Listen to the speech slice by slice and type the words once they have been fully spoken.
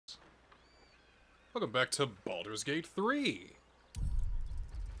Welcome back to Baldur's Gate 3.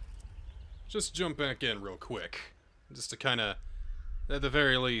 Just jump back in real quick, just to kind of, at the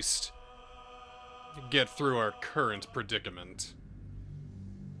very least, get through our current predicament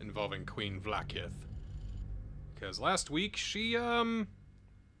involving Queen Vlaakith. Because last week, she, kind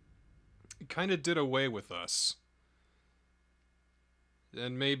of did away with us.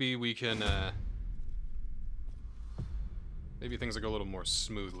 And maybe we can, maybe things will go a little more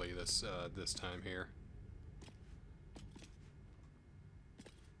smoothly this time here.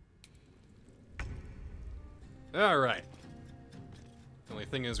 Alright. The only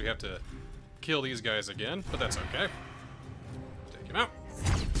thing is we have to kill these guys again, but that's okay. Take him out.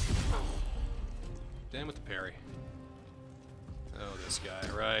 Damn with the parry. Oh, this guy,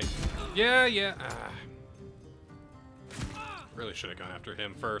 right. Yeah. Really should have gone after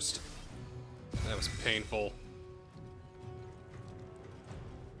him first. That was painful.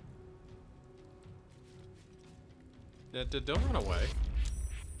 Don't run away.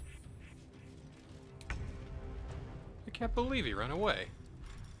 I can't believe he ran away.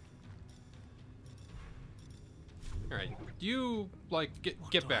 Alright, you, like,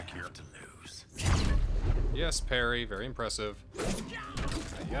 get back here. Yes, parry, very impressive.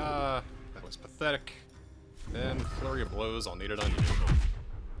 Yeah, that was pathetic. And flurry of blows, I'll need it on you.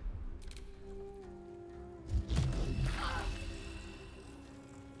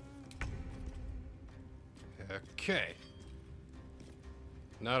 Okay.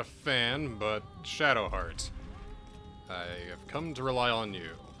 Not a fan, but Shadowheart. I have come to rely on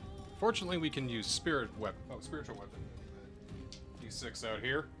you. Fortunately, we can use spiritual weapon. D6 out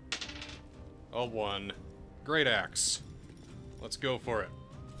here. A 1. Great axe. Let's go for it.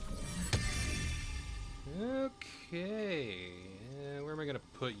 Okay. Where am I gonna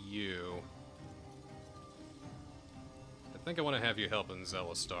put you? I think I want to have you helping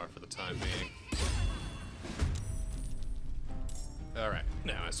Zelistar for the time being. Alright,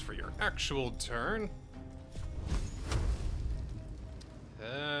 now as for your actual turn...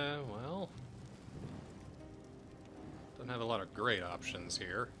 well... Don't have a lot of great options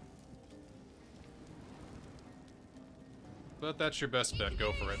here. But that's your best bet,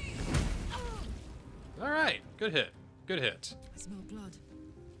 go for it. Alright, good hit. Good hit. I smell blood.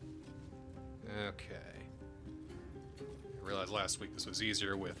 Okay. I realized last week this was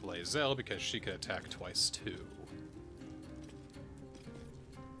easier with Lae'zel because she could attack twice too.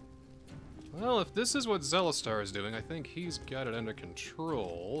 Well, if this is what Zelistar is doing, I think he's got it under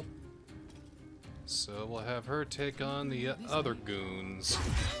control. So we'll have her take on the other goons.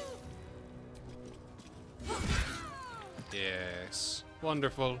 Yes.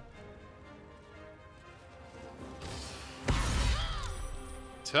 Wonderful.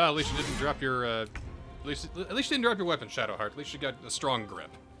 At least you didn't drop your, at least you didn't drop your weapon, Shadowheart. At least you got a strong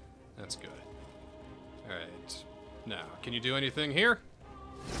grip. That's good. Alright. Now, can you do anything here?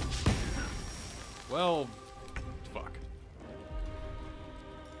 Well, fuck.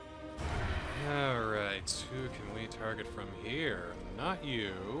 Alright, who can we target from here? Not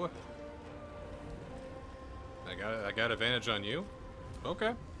you. I got advantage on you?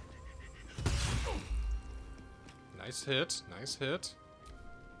 Okay. Nice hit, nice hit.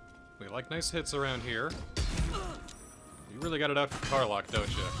 We like nice hits around here. You really got it out for Karlach, don't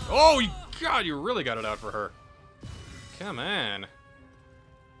you? Oh, God, you really got it out for her. Come on.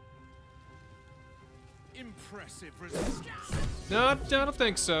 Impressive resistance. No, I don't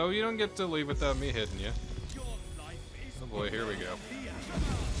think so. You don't get to leave without me hitting you. Oh boy, here we go.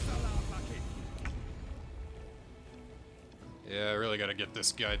 Yeah, I really gotta get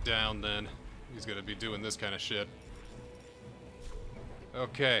this guy down then. He's gonna be doing this kind of shit.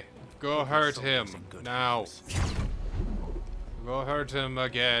 Okay, go hurt him. Now. Go hurt him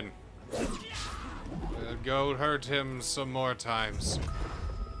again. Go hurt him some more times.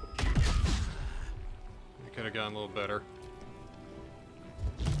 Could have gone a little better.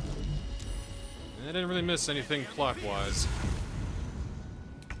 I didn't really miss anything plot-wise.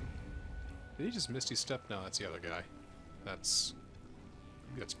 Did he just Misty Step? No, that's the other guy. That's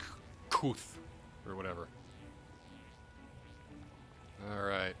Kuth, or whatever.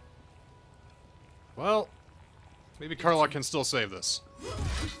 Alright. Well, maybe Karlach can still save this.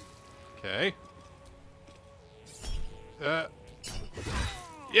 Okay.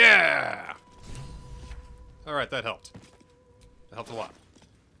 Yeah! Alright, that helped. That helped a lot.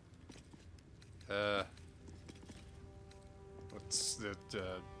 What's that,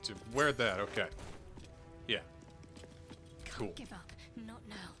 where'd that? Okay. Yeah. Cool. Give up. Not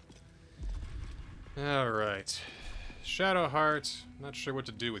now. Alright. Shadowheart, not sure what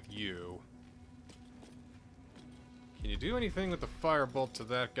to do with you. Can you do anything with the firebolt to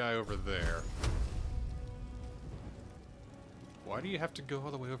that guy over there? Why do you have to go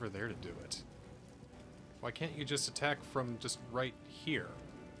all the way over there to do it? Why can't you just attack from just right here?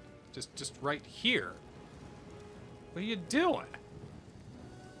 Just right here. What are you doing?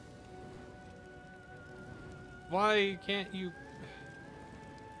 Why can't you...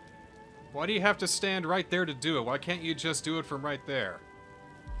 Why do you have to stand right there to do it? Why can't you just do it from right there?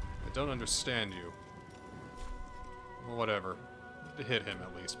 I don't understand you. Well, whatever. Hit him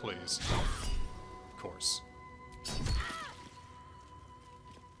at least, please. Of course.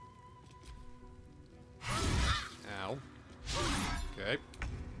 Ow. Okay.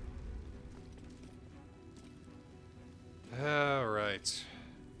 Alright.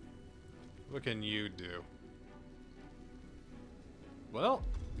 What can you do? Well,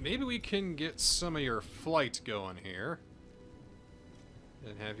 maybe we can get some of your flight going here.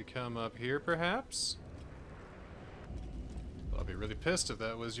 And have you come up here, perhaps? I'll be really pissed if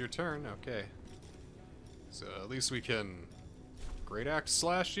that was your turn. Okay. So at least we can Great Axe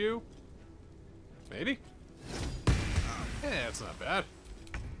slash you? Maybe? Yeah, it's not bad.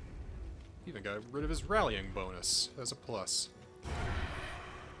 Even got rid of his rallying bonus as a plus.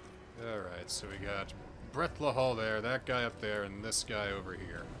 Alright, so we got Breathlahal there, that guy up there, and this guy over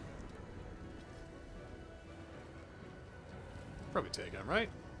here. Probably take him, right?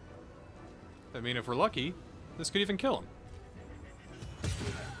 I mean, if we're lucky, this could even kill him.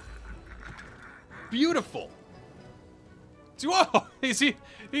 Beautiful! Whoa! He's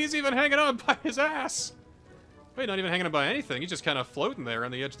even hanging on by his ass! Wait, not even hanging on by anything. He's just kind of floating there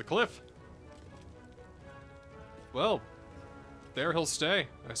on the edge of the cliff. Well, there he'll stay,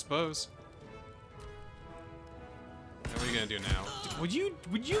 I suppose. Now what are you gonna do now? Would you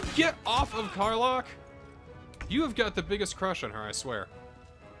get off of Karlach? You have got the biggest crush on her, I swear.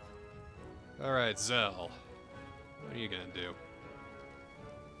 Alright, Zell. What are you gonna do?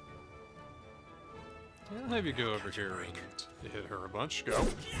 I'll have you go over here and hit her a bunch. Go.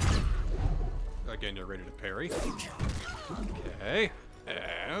 Again, you're ready to parry. Okay.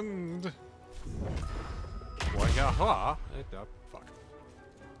 And... Wayaha. Oh, fuck.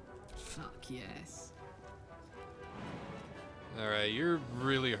 Fuck yes. Alright, you're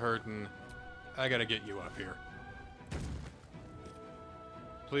really hurting. I gotta get you up here.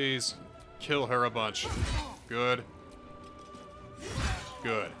 Please, kill her a bunch. Good.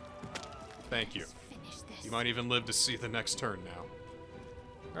 Good. Thank you. You might even live to see the next turn now.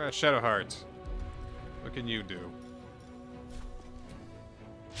 Alright, Shadowheart. What can you do?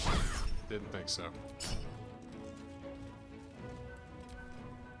 Didn't think so.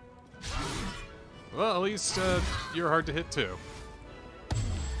 Well, at least you're hard to hit too.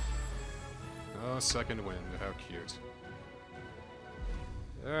 Oh, second wind. How cute.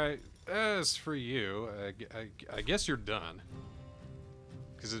 Alright, as for you, I guess you're done.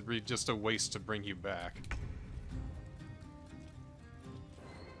 Because it'd be just a waste to bring you back.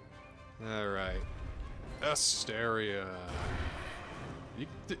 Alright. Asteria.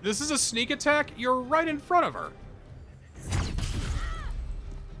 This is a sneak attack? You're right in front of her.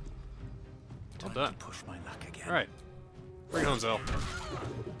 Well done. Push my luck again. Alright. Bring it home, Zell.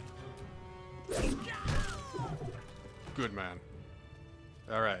 Good man.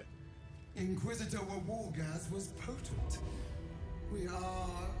 Alright. Inquisitor Wawulgaz was potent. We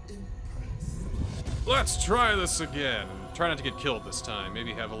are impressed. Let's try this again. Try not to get killed this time.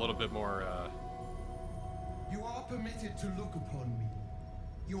 Maybe have a little bit more, You are permitted to look upon me.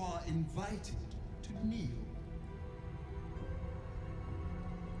 You are invited to kneel.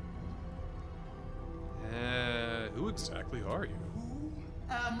 Who exactly are you? Who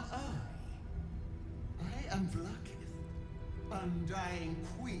am I? I am Vlaakith, undying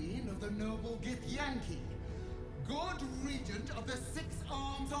queen of the noble Githyanki, god regent of the 6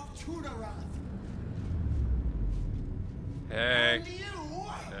 arms of Tunarath. Hey. And you?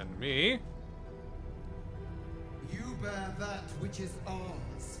 And me? You bear that which is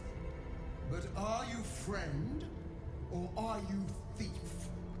ours. But are you friend, or are you thief?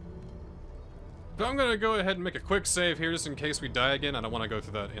 So I'm gonna go ahead and make a quick save here just in case we die again. I don't want to go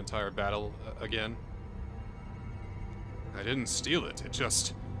through that entire battle again. I didn't steal it, it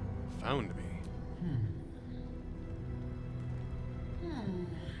just found me.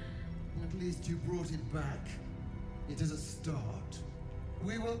 At least you brought it back. It is a start.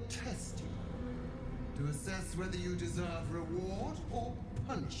 We will test you to assess whether you deserve reward or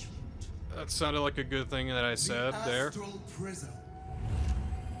punishment. That sounded like a good thing that I said the there. astral prism.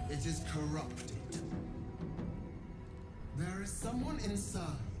 It is corrupted. There is someone inside.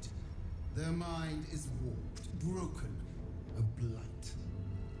 Their mind is warped, broken, a blight.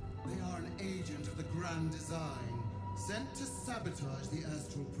 They are an agent of the Grand Design, sent to sabotage the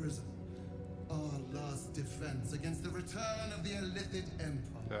astral prism. Our last defense against the return of the Illithid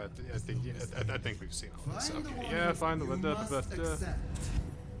Empire. I think we've seen all this. Find the Okay, one yeah, find the you must accept.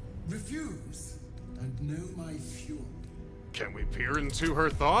 Refuse, and know my fury. Can we peer into her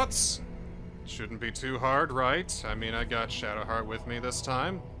thoughts? Shouldn't be too hard, right? I mean, I got Shadowheart with me this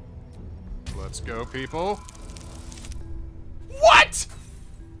time. Let's go, people. What?!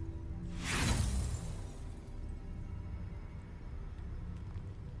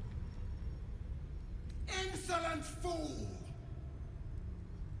 Insolent fool!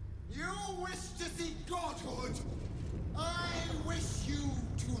 You wish to see godhood? I wish you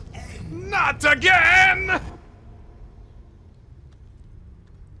to end. Not again!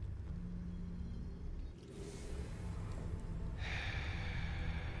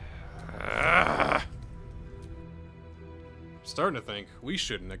 Starting to think we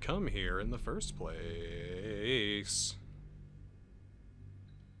shouldn't have come here in the first place.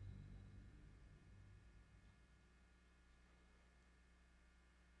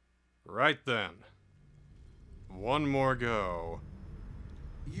 Right then. One more go.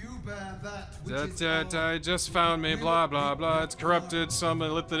 You bear that which is I just found me, blah blah blah. It's corrupted, some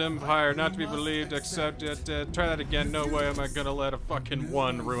Illithid Empire, not to be believed, except try that again. No way am I gonna let a fucking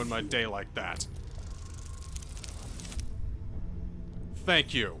one ruin my day like that.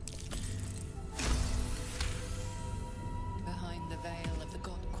 Thank you. Behind the veil of the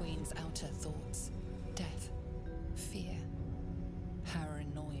God Queen's outer thoughts, death, fear,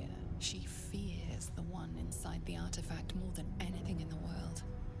 paranoia. She fears the one inside the artifact more than anything in the world.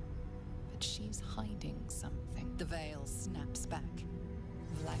 But she's hiding something. The veil snaps back.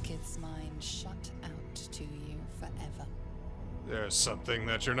 Vlaakith's mind shut out to you forever. There's something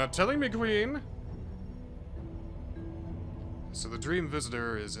that you're not telling me, Queen. So the Dream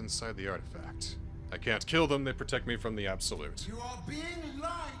Visitor is inside the artifact. I can't kill them, they protect me from the Absolute. You are being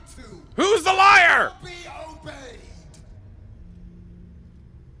lied to. Who's the liar?! Be obeyed.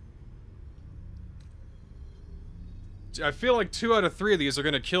 I feel like 2 out of 3 of these are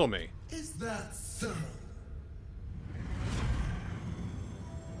gonna kill me. Is that so?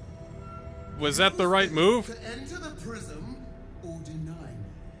 Was that the right move? To enter the prism or deny me.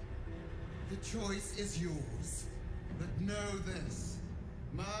 The choice is yours. But know this.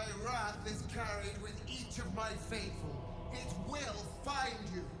 My wrath is carried with each of my faithful. It will find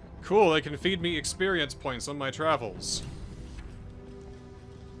you. Cool, they can feed me experience points on my travels.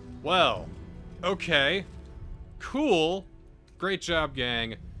 Well, okay. Cool. Great job,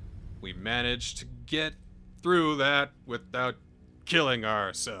 gang. We managed to get through that without killing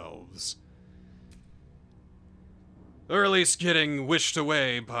ourselves. Or at least getting wished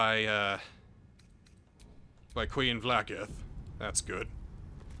away by Queen Vlaakith. That's good.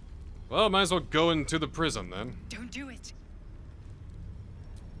 Well, might as well go into the prison then. Don't do it.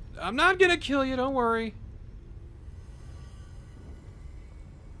 I'm not gonna kill you, don't worry.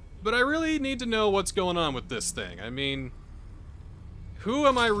 But I really need to know what's going on with this thing. I mean, who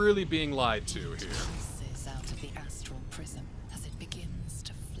am I really being lied to here? Traces out of the astral prism as it begins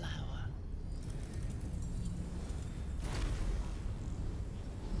to flower.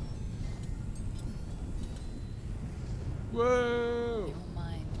 Whoa! Your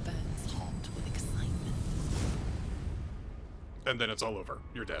mind burns hot with excitement. And then it's all over.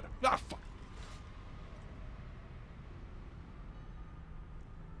 You're dead. Ah, fuck.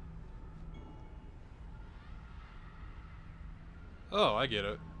 Oh, I get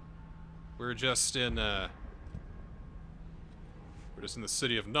it. We're just in the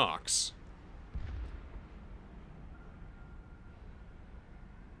city of Nox.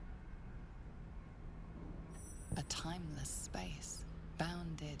 A timeless space,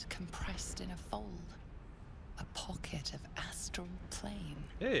 bounded, compressed in a fold. A pocket of astral plane.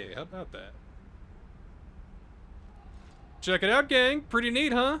 Hey, how about that? Check it out, gang. Pretty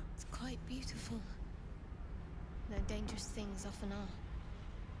neat, huh? It's quite beautiful. No dangerous things often are.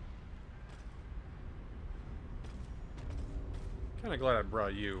 Kinda glad I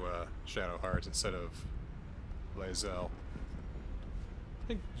brought you, Shadowheart instead of Lae'zel. I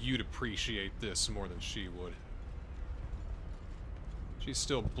think you'd appreciate this more than she would. She's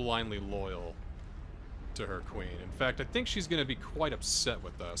still blindly loyal to her queen. In fact, I think she's gonna be quite upset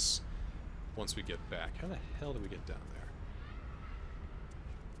with us once we get back. How the hell do we get down there?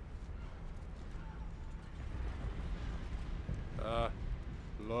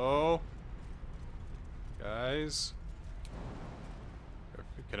 Hello? Guys?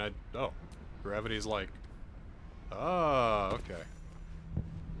 Can I... Oh. Gravity's like... Ah, okay.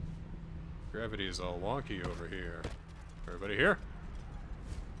 Gravity is all wonky over here. Everybody here?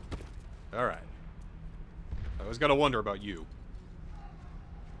 Alright. I always gotta wonder about you.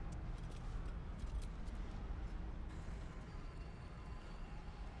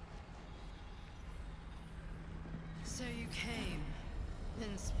 So you came,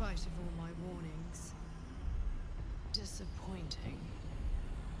 in spite of all my warnings. Disappointing.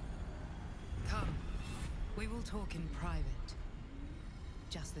 Come, we will talk in private.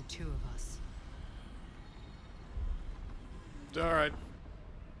 Just the two of us. Alright.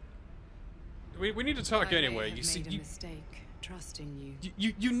 We need to talk I anyway. may You have see, made a mistake trusting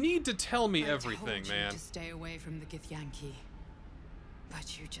you. you need to tell me I everything, told man. you to stay away from the githyanki,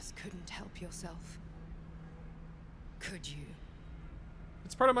 but you just couldn't help yourself. Could you?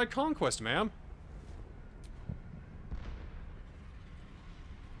 It's part of my conquest, ma'am.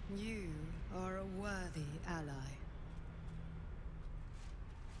 You are a worthy ally.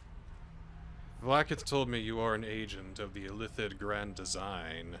 Vlaakith told me you are an agent of the Illithid Grand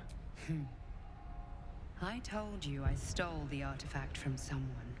Design. I told you I stole the artifact from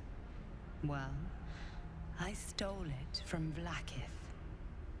someone. Well, I stole it from Vlaakith.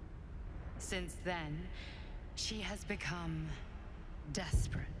 Since then, she has become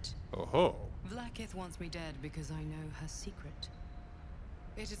desperate. Oh ho. Vlaakith wants me dead because I know her secret.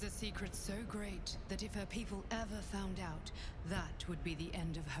 It is a secret so great that if her people ever found out, that would be the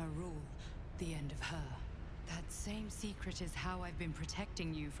end of her rule, the end of her. That same secret is how I've been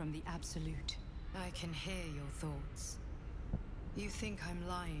protecting you from the Absolute. I can hear your thoughts. You think I'm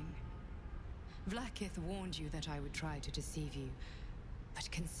lying. Vlaakith warned you that I would try to deceive you. But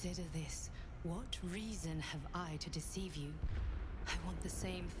consider this. What reason have I to deceive you? I want the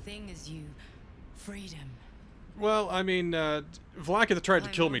same thing as you. Freedom. Well, I mean, Vlaakith tried to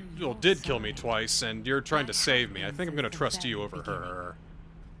kill me, I'm on well, your did kill me side. twice, and you're trying I to save have me. I been think I'm gonna since the trust you very over beginning. her.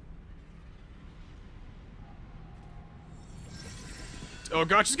 Oh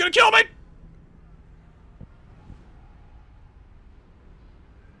god, she's gonna kill me!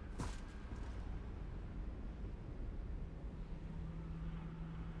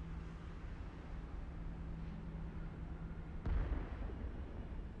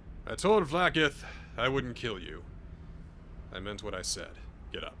 I told Vlaakith I wouldn't kill you. I meant what I said.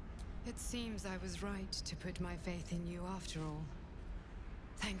 Get up. It seems I was right to put my faith in you after all.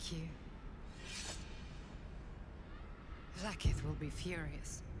 Thank you. Vlaakith will be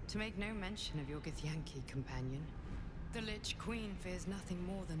furious, to make no mention of your githyanki companion. The Lich Queen fears nothing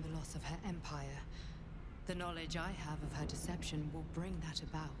more than the loss of her empire. The knowledge I have of her deception will bring that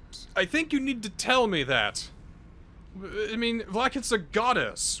about. I think you need to tell me that. I mean, Vlaakith's a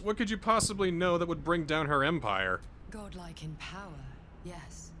goddess. What could you possibly know that would bring down her empire? Godlike in power,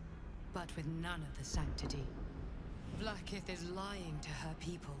 yes, but with none of the sanctity. Vlaakith is lying to her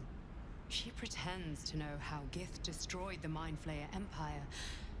people. She pretends to know how Gith destroyed the Mind Flayer Empire.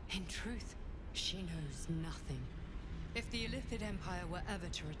 In truth, she knows nothing. If the Illithid Empire were ever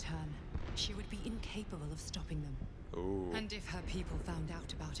to return, she would be incapable of stopping them. Ooh. And if her people found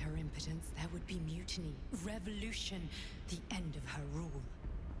out about her impotence, there would be mutiny, revolution, the end of her rule.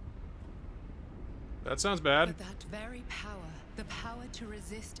 That sounds bad. But that very power, the power to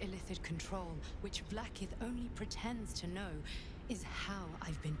resist Illithid control, which Vlaakith only pretends to know, is how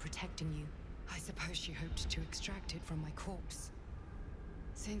I've been protecting you. I suppose she hoped to extract it from my corpse.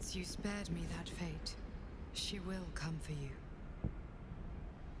 Since you spared me that fate, she will come for you.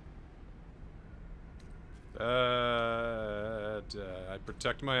 I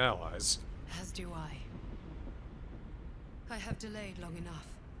protect my allies. As do I. I have delayed long enough.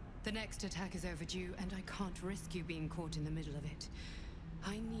 The next attack is overdue, and I can't risk you being caught in the middle of it.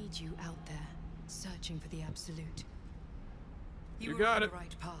 I need you out there, searching for the Absolute. You are got on it. the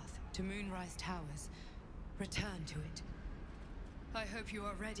right path to Moonrise Towers. Return to it. I hope you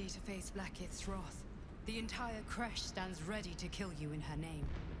are ready to face Vlaakith's wrath. The entire Kresh stands ready to kill you in her name.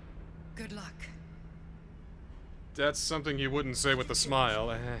 Good luck. That's something you wouldn't say with a smile.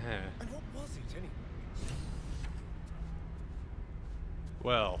 And what was it anyway?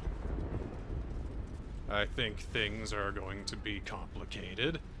 Well, I think things are going to be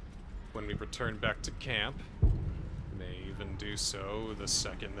complicated when we return back to camp. May even do so the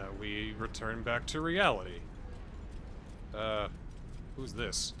second that we return back to reality. Who's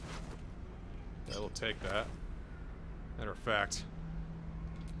this? I will take that. Matter of fact,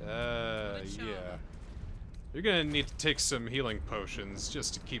 yeah. You're gonna need to take some healing potions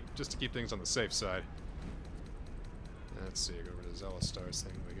just to keep things on the safe side. Let's see, go over to Zelastar's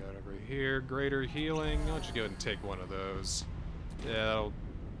thing we got over here. Greater healing. Why don't you go ahead and take one of those? Yeah,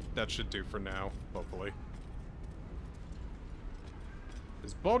 that should do for now, hopefully.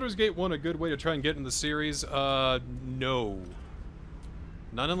 Is Baldur's Gate 1 a good way to try and get in the series? No.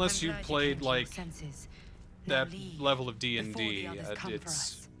 Not unless you played, like, that level of D&D.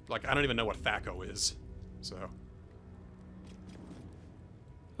 It's, like, I don't even know what FACO is, so.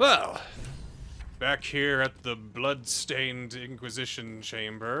 Well, Back here at the blood-stained Inquisition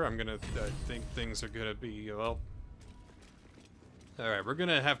chamber, I think things are gonna be, well... Alright, we're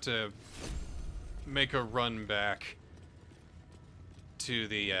gonna have to make a run back to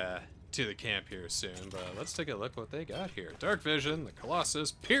the camp here soon, but let's take a look what they got here. Dark Vision, the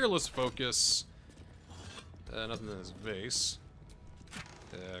Colossus, Peerless Focus, nothing in this vase.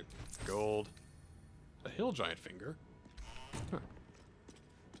 Gold. A Hill Giant Finger. Huh.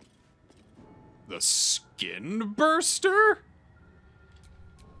 The Skin Burster?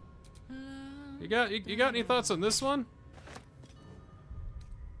 You got any thoughts on this one?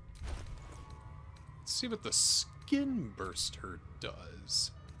 Let's see what the Skin Burster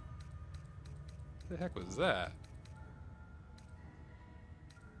does. What the heck was that?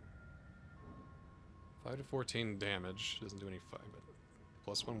 5 to 14 damage. Doesn't do any fire,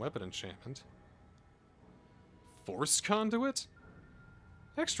 but +1 weapon enchantment. Force Conduit?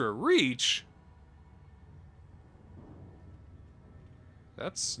 Extra reach?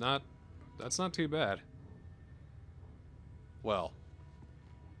 That's not too bad. Well,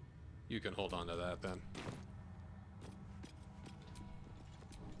 you can hold on to that then.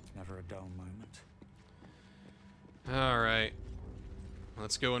 Never a dull moment. Alright.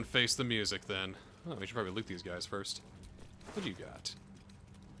 Let's go and face the music then. Oh, we should probably loot these guys first. What do you got?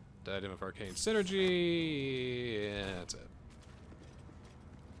 Diadem of Arcane Synergy. Yeah, that's it.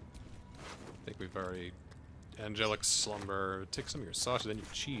 I think we've already... Angelic Slumber. Take some of your sausage, then your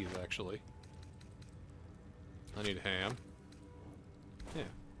cheese, actually. I need ham. Yeah.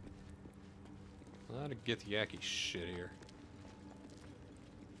 A lot of githyanki shit here.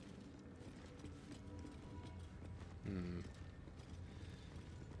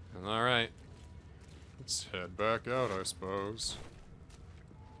 Alright. Let's head back out, I suppose.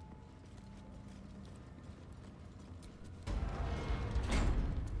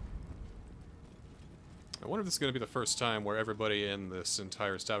 I wonder if this is going to be the first time where everybody in this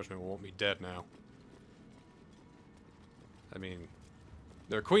entire establishment will want me dead now. I mean,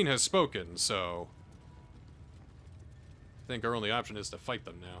 their queen has spoken, so... I think our only option is to fight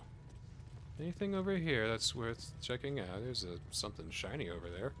them now. Anything over here that's worth checking out? There's something shiny over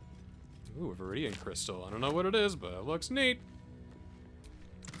there. Ooh, a Viridian Crystal. I don't know what it is, but it looks neat.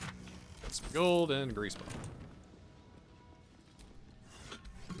 Got some gold and grease ball.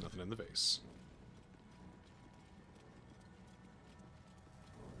 Nothing in the vase.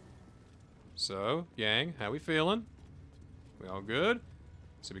 So, gang, how we feeling? We all good?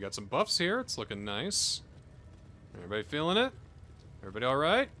 So we got some buffs here. It's looking nice. Everybody feeling it? Everybody all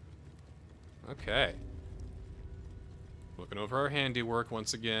right? Okay. Looking over our handiwork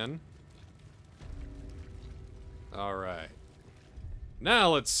once again. All right. Now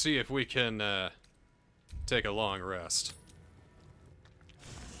let's see if we can take a long rest.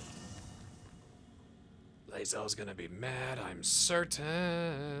 Lae'zel's gonna be mad, I'm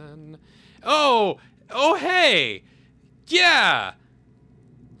certain. Oh! Oh, hey! Yeah!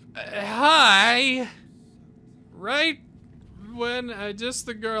 Hi! Right when just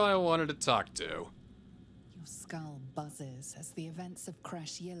the girl I wanted to talk to. Your skull buzzes as the events of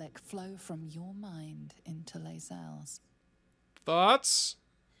Crash Yillik flow from your mind into Lae'zel's. Thoughts?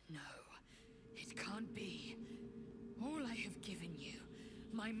 No, it can't be. All I have given you,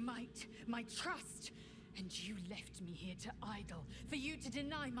 my might, my trust, and you left me here to idle, for you to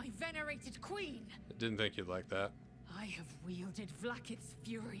deny my venerated queen. I didn't think you'd like that. I have wielded Vlaakith's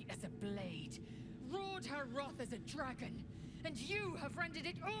fury as a blade, roared her wrath as a dragon, and you have rendered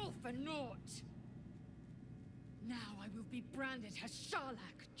it all for naught. Now I will be branded as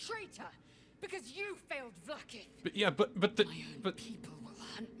Sharlak, traitor, because you failed Vlaakith. But yeah, but My own people will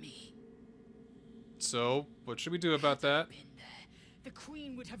hunt me. So, what should we do about that? Been there, the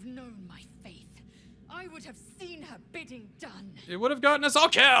queen would have known my faith. I would have seen her bidding done. It would have gotten us all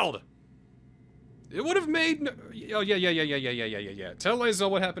killed. It would have made oh yeah. Tell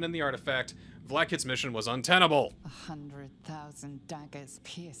Lae'zel what happened in the artifact. Vlaakith's mission was untenable. 100,000 daggers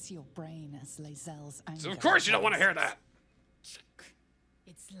pierce your brain as Lae'zel's anger. So of course you don't want to hear that.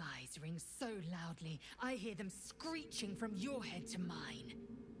 Its lies ring so loudly, I hear them screeching from your head to mine.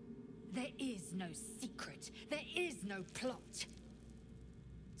 There is no secret. There is no plot.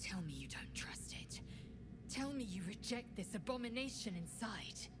 Tell me you don't trust it. Tell me you reject this abomination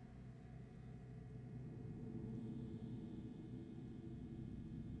inside.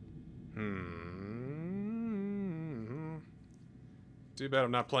 Too bad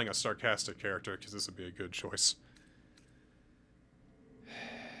I'm not playing a sarcastic character, because this would be a good choice.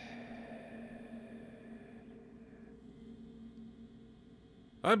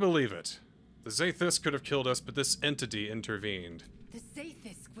 I believe it. The Zaithis could have killed us, but this entity intervened. The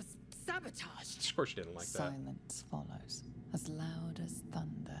Zaithis was sabotaged. Of course she didn't like that. Silence follows, as loud as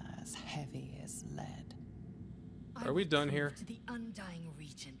thunder, as heavy as lead. Are we done here? To the Undying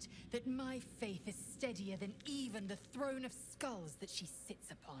Regent that my faith is steadier than even the throne of skulls that she sits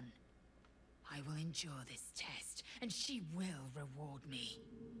upon. I will endure this test, and she will reward me.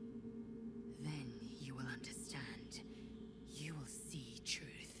 Then you will understand. You will see truth.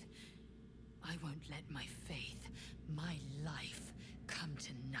 I won't let my faith, my life, come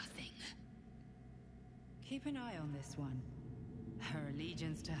to nothing. Keep an eye on this one. Her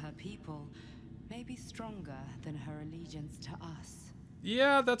allegiance to her people may be stronger than her allegiance to us.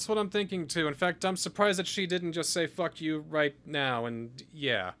 Yeah, that's what I'm thinking too. In fact, I'm surprised that she didn't just say fuck you right now, and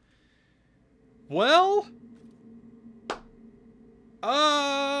yeah. Well...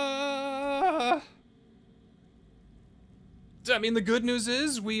 I mean, the good news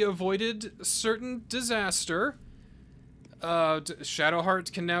is we avoided certain disaster.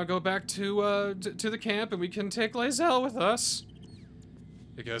 Shadowheart can now go back to the camp, and we can take Lae'zel with us.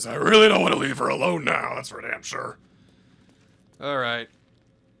 Because I really don't want to leave her alone now, that's for damn sure. Alright.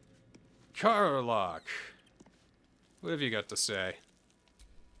 Karlach. What have you got to say?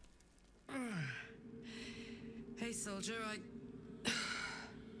 Hey, soldier,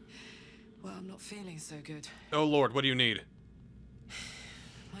 well, I'm not feeling so good. Oh lord, what do you need?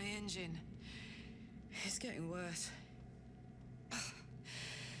 My engine is getting worse.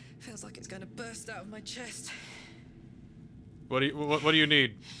 Feels like it's going to burst out of my chest. What do you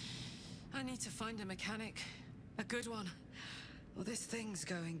need? I need to find a mechanic. A good one. Or this thing's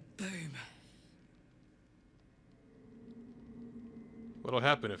going boom. What'll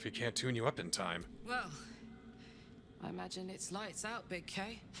happen if he can't tune you up in time? Well, I imagine it's lights out, Big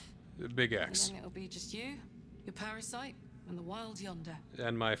K. Big X. And then it'll be just you, your parasite, and the wild yonder.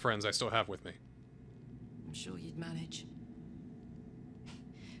 And my friends I still have with me. I'm sure you'd manage.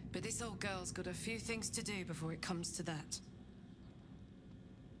 But this old girl's got a few things to do before it comes to that.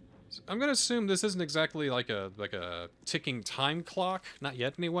 I'm gonna assume this isn't exactly like a ticking time clock, not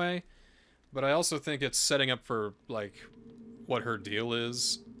yet anyway. But I also think it's setting up for like what her deal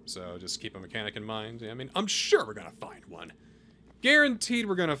is. So just keep a mechanic in mind. I mean, I'm sure we're gonna find one. Guaranteed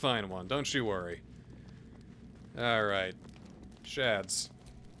we're gonna find one. Don't you worry. All right, Shads.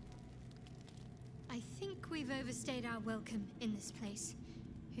 I think we've overstayed our welcome in this place.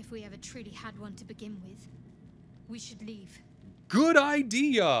 If we ever truly had one to begin with, we should leave. Good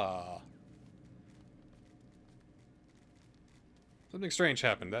idea! Something strange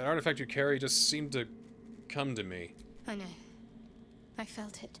happened. That artifact you carry just seemed to come to me. I know. I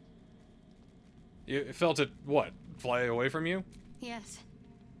felt it. You felt it, what? Fly away from you? Yes.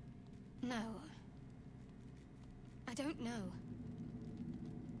 No. I don't know.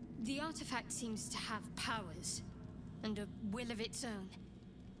 The artifact seems to have powers, and a will of its own.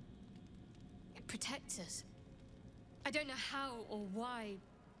 It protects us. I don't know how or why,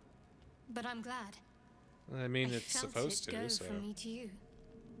 but I'm glad. I mean, I it's felt supposed it to, go so... from me to you.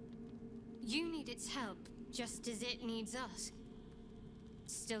 You need its help, just as it needs us.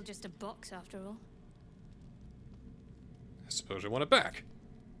 It's still just a box, after all. I suppose you want it back.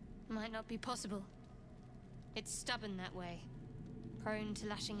 Might not be possible. It's stubborn that way, prone to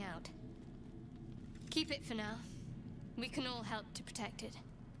lashing out. Keep it for now. We can all help to protect it.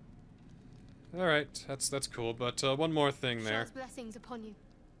 Alright, that's cool, but one more thing there. Shell's blessings upon you.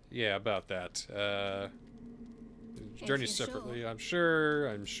 Yeah, about that. Journey you're separately, sure.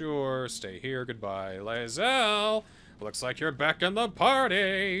 I'm sure. Stay here, goodbye. Lae'zel! Looks like you're back in the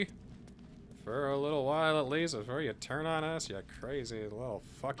party! For a little while at least, before you turn on us, you crazy little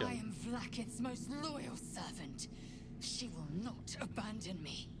fucking... I am Vlaakith's most loyal servant. She will not abandon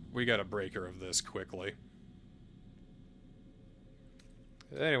me. We gotta break her of this quickly.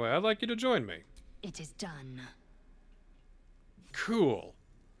 Anyway, I'd like you to join me. It is done. Cool.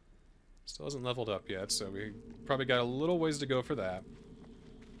 Still hasn't leveled up yet, so we probably got a little ways to go for that.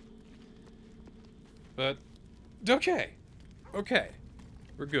 But, okay. Okay.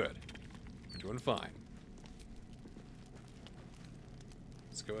 We're good. We're doing fine.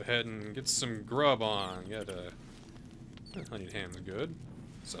 Let's go ahead and get some grub on. Get a honeyed ham's good.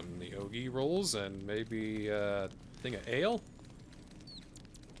 Some Neogi rolls and maybe a thing of ale.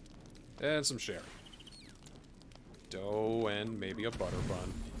 And some sherry. Dough and maybe a butter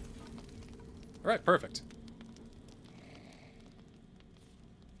bun. Alright, perfect.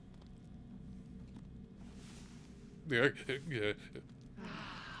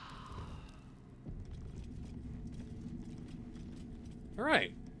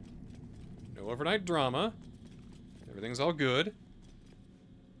 Alright. No overnight drama. Everything's all good.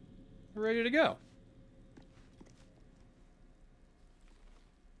 We're ready to go.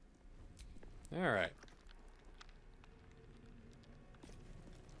 Alright.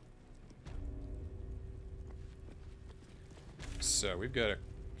 So, we've got a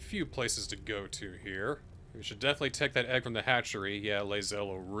few places to go to here. We should definitely take that egg from the hatchery. Yeah, Lae'zel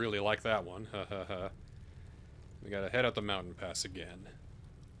will really like that one. Ha ha ha. We gotta head out the mountain pass again.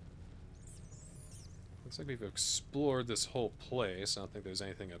 Looks like we've explored this whole place. I don't think there's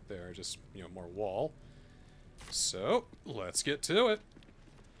anything up there, just, you know, more wall. So, let's get to it.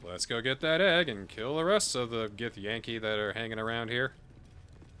 Let's go get that egg and kill the rest of the githyanki that are hanging around here.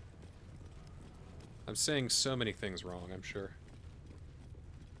 I'm saying so many things wrong, I'm sure.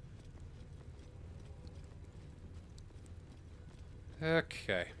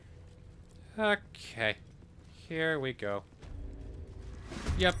 Okay. Okay. Here we go.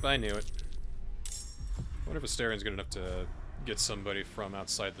 Yep, I knew it. I wonder if Astarion's good enough to get somebody from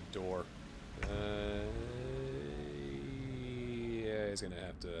outside the door. Yeah, he's gonna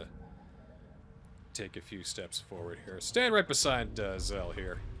have to take a few steps forward here. Stand right beside Zell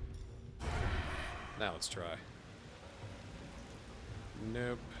here. Now let's try.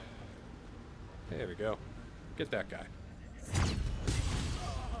 Nope. There we go. Get that guy.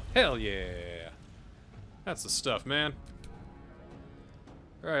 Hell yeah! That's the stuff, man.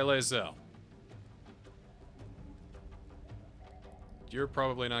 Alright, Lae'zel. You're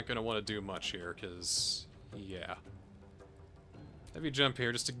probably not going to want to do much here, because, yeah. Have you jump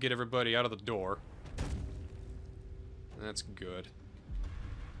here just to get everybody out of the door. That's good.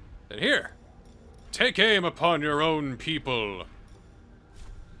 And here! Take aim upon your own people!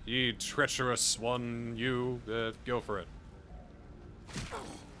 Ye treacherous one, you, go for it.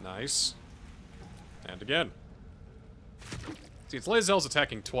 Nice. And again. See, it's Lae'zel's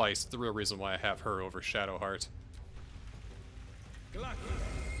attacking twice. It's the real reason why I have her over Shadowheart.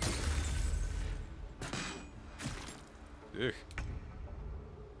 Ugh.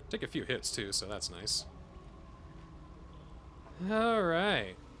 Take a few hits too, so that's nice.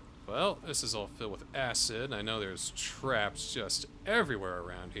 Alright. Well, this is all filled with acid. I know there's traps just everywhere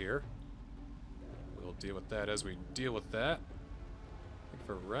around here. We'll deal with that as we deal with that.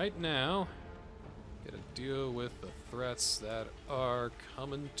 For right now, gotta deal with the threats that are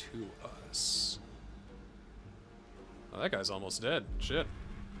coming to us. Oh, that guy's almost dead. Shit.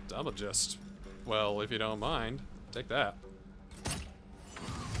 I'ma just... Well, if you don't mind, take that.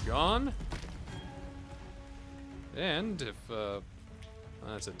 Gone. And if, well,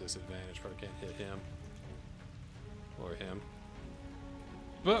 that's a disadvantage. Probably can't hit him. Or him.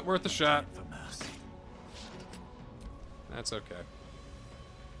 But worth a shot. That's okay.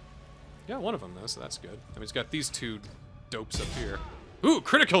 Yeah, one of them though, so that's good. I mean, he's got these two dopes up here. Ooh,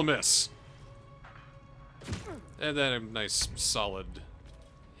 critical miss! And then a nice, solid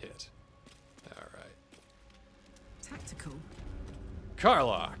hit. Alright. Tactical.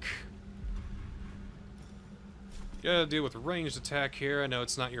 Karlach! Gotta deal with ranged attack here. I know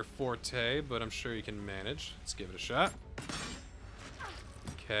it's not your forte, but I'm sure you can manage. Let's give it a shot.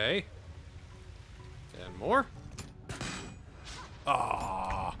 Okay. And more.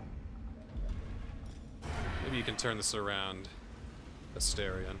 Ah. Maybe you can turn this around,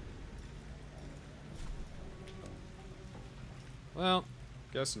 Astarion. Well,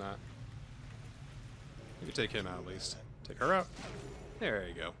 guess not. Maybe take him out at least. Take her out. There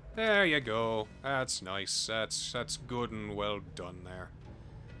you go. There you go. That's nice. That's good and well done there.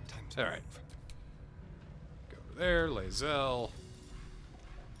 All right. Go over there, Lae'zel.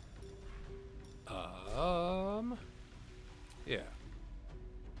 Yeah.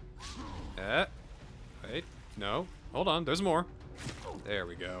 Wait. No. Hold on. There's more. There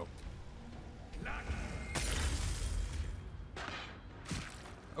we go.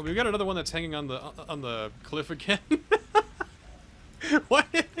 Oh, we got another one that's hanging on the cliff again. Why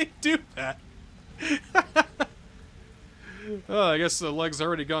did they do that? Oh, I guess the leg's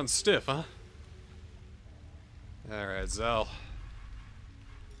already gone stiff, huh? Alright, Zell.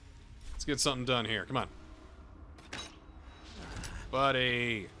 Let's get something done here. Come on.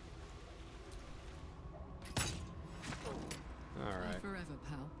 Buddy. Alright. Forever,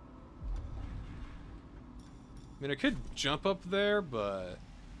 pal. I mean, I could jump up there, but...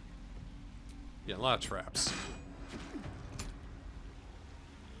 Yeah, a lot of traps.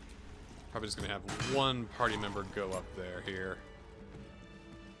 Probably just gonna have one party member go up there here.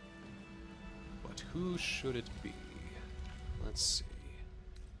 But who should it be? Let's see.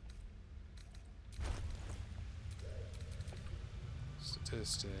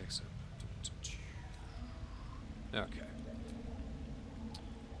 Statistics. Okay.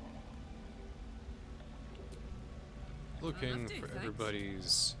 Looking for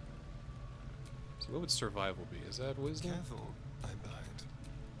everybody's... So what would survival be? Is that wisdom? Careful, I'm behind.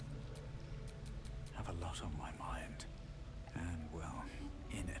 have a lot on my mind. And, well,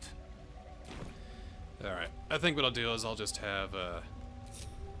 in it. Alright, I think what I'll do is I'll just have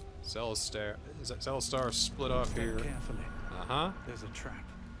Celistar split off here. Carefully. Uh-huh. There's a trap.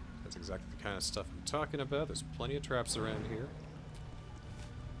 That's exactly the kind of stuff I'm talking about. There's plenty of traps around here.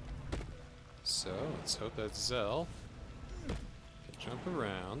 So, let's hope that Zell can jump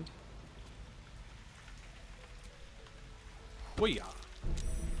around. Hoo-yah!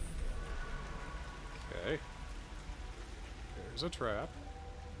 Okay. There's a trap.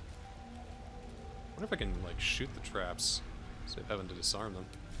 I wonder if I can, like, shoot the traps instead of having to disarm them.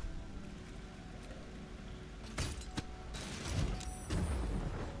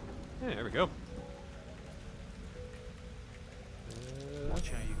 Yeah, there we go.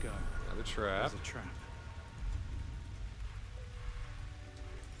 Watch how you go. Another trap. There's a trap.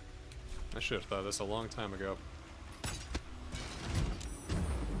 I should have thought of this a long time ago. Okay.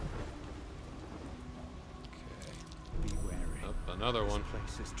 Be wary. Oh, another one.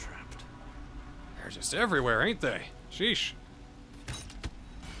 This place is trapped. They're just everywhere, ain't they? Sheesh.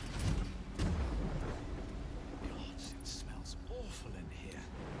 God, it smells awful in here.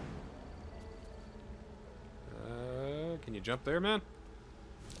 Can you jump there, man?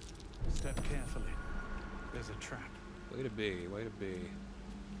 Step carefully. There's a trap. Way to be, way to be.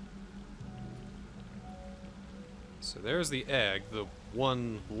 So there's the egg, the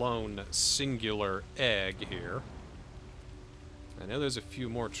one lone singular egg here. I know there's a few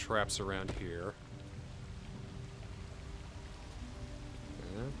more traps around here.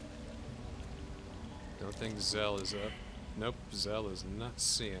 Yeah. Don't think Zell is up. Nope, Zell is not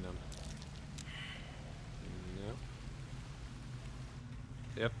seeing him. Nope.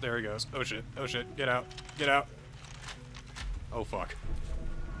 Yep, there he goes. Oh shit, get out, get out. Oh fuck.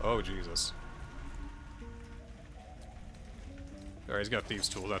 Oh Jesus. Alright, he's got Thieves'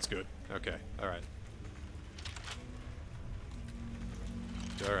 Tool, that's good. Okay, alright.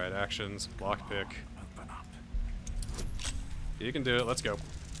 Alright, actions, lockpick. Open up. You can do it, let's go.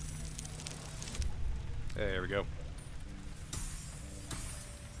 Hey, there we go.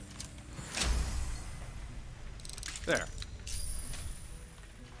 There.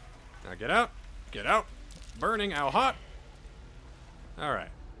 Now get out, get out. Burning, ow hot. Alright.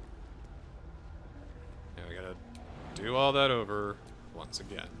 Now we gotta do all that over once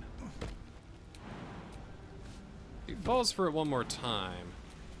again. If he falls for it one more time,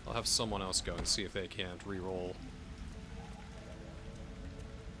 I'll have someone else go and see if they can't re-roll.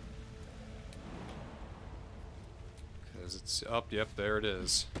 Because it's up, yep, there it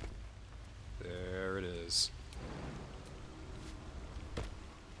is. There it is.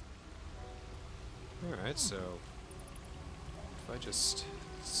 Alright, so if I just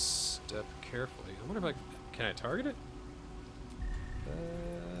step carefully, I wonder if can I target it?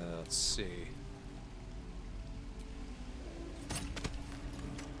 Let's see.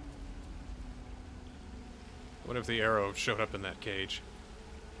 What if the arrow showed up in that cage?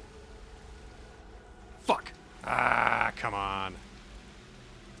 Fuck! Ah, come on.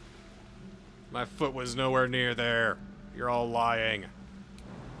 My foot was nowhere near there. You're all lying.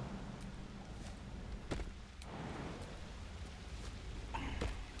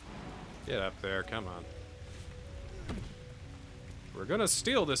 Get up there, come on. We're gonna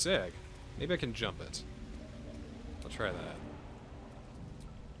steal this egg. Maybe I can jump it. I'll try that.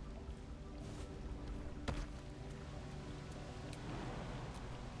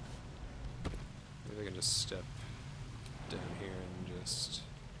 Maybe I can just step down here and just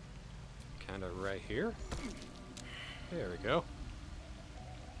kind of right here. There we go.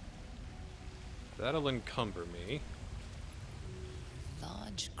 That'll encumber me.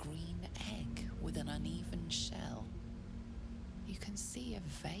 Large green egg with an uneven shell. You can see a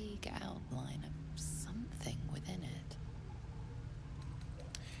vague outline of something within it.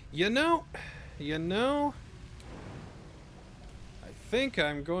 You know, I think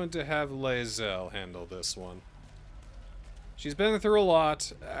I'm going to have Lae'zel handle this one. She's been through a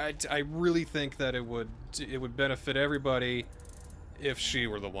lot. I really think that it would benefit everybody if she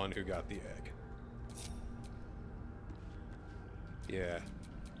were the one who got the egg. Yeah.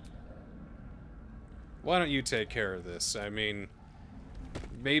 Why don't you take care of this? I mean,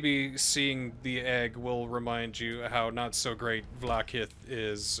 maybe seeing the egg will remind you how not so great Vlaakith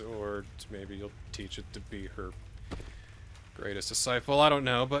is, or maybe you'll teach it to be her greatest disciple. I don't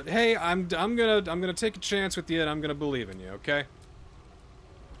know, but hey, I'm gonna take a chance with you, and I'm gonna believe in you. Okay?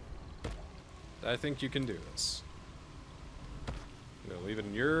 I think you can do this. I'm gonna leave it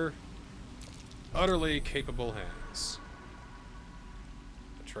in your utterly capable hands.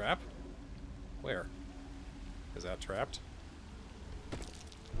 A trap? Where? Is that trapped?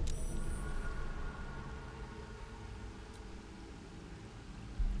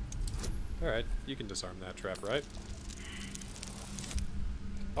 Alright, you can disarm that trap, right?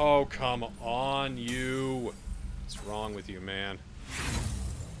 Oh, come on, you! What's wrong with you, man?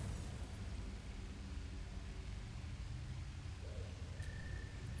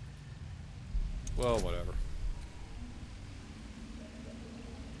 Well, whatever.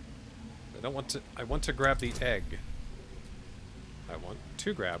 I don't want to... I want to grab the egg. I want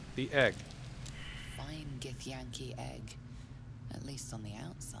to grab the egg. Fine githyanki egg. At least on the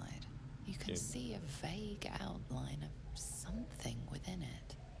outside. You can see a vague outline of something within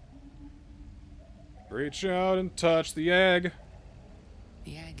it. Reach out and touch the egg.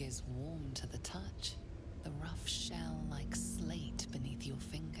 The egg is warm to the touch. The rough shell like slate beneath your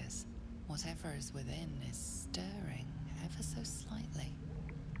fingers. Whatever is within is stirring ever so slightly.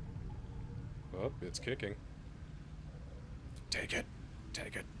 Oh, it's kicking. Take it.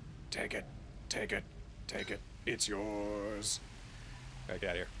 Take it. Take it. Take it. Take it. It's yours. Back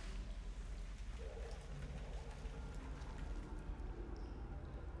out of here.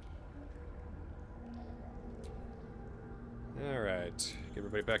 Alright. Get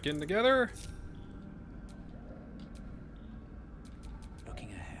everybody back in together.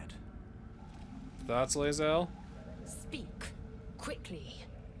 Looking ahead. Thoughts, Lae'zel? Speak. Quickly.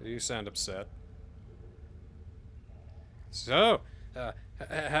 You sound upset. So,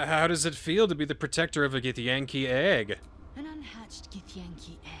 how does it feel to be the protector of a githyanki egg? An unhatched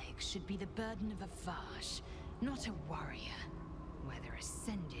githyanki egg should be the burden of a Vash, not a warrior, whether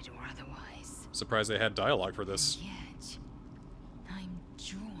ascended or otherwise. Surprised they had dialogue for this. And yet, I'm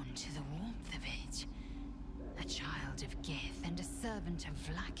drawn to the warmth of it. A child of Gith and a servant of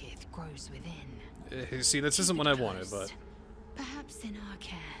Vlaakith grows within. See, this isn't what I wanted, Close. but... Perhaps in our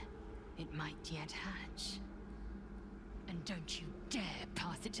care, it might yet hatch. And don't you dare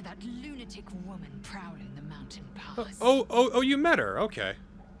pass it to that lunatic woman prowling the mountain pass. Oh, you met her. Okay.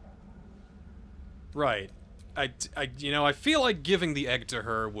 Right. You know, I feel like giving the egg to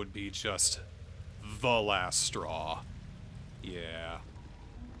her would be just the last straw. Yeah.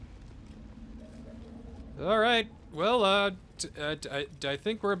 All right. Well, I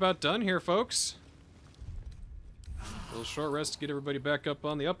think we're about done here, folks. A little short rest to get everybody back up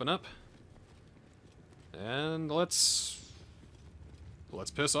on the up and up. And let's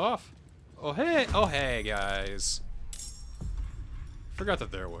piss off. Oh hey guys. Forgot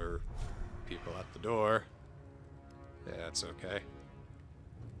that there were people at the door. Yeah, it's okay.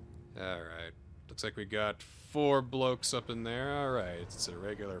 Alright. Looks like we got 4 blokes up in there. Alright, it's a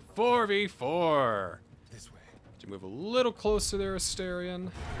regular 4v4. This way. To move a little closer there,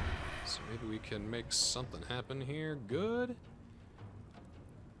 Asterion. So maybe we can make something happen here. Good.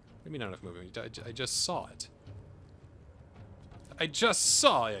 Maybe not enough movement. I just saw it. I just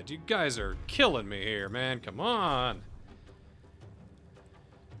saw it. You guys are killing me here, man. Come on.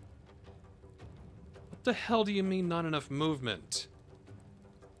 What the hell do you mean not enough movement?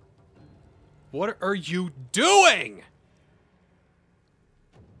 What are you doing?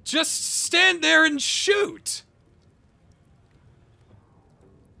 Just stand there and shoot.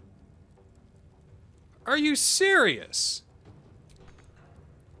 Are you serious?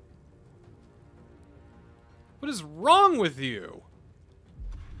 What is wrong with you?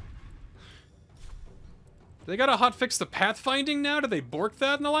 They got to hotfix the pathfinding now? Did they bork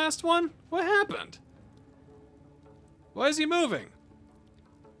that in the last one? What happened? Why is he moving?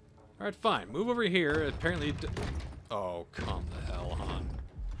 Alright, fine. Move over here. Apparently... Oh, come the hell on.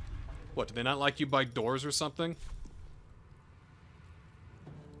 What, do they not like you by doors or something?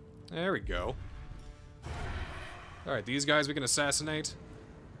 There we go. Alright, these guys we can assassinate?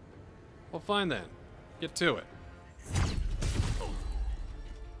 Well, fine then. Get to it.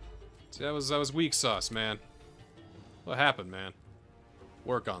 See, that was weak sauce, man. What happened, man?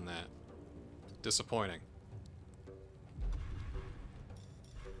 Work on that. Disappointing.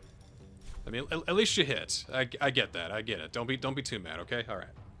 I mean, at least you hit. I get that. I get it. Don't be too mad, okay? All right.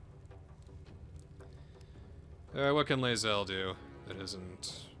 All right. What can Lae'zel do that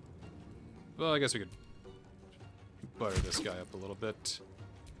isn't? Well, I guess we could butter this guy up a little bit.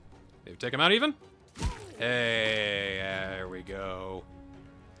 Maybe take him out even. Hey, there we go.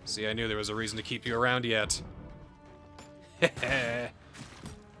 See, I knew there was a reason to keep you around yet.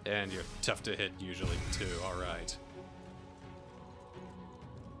 And you're tough to hit usually, too. Alright.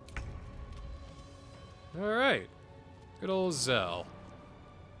 Alright. Good old Zell.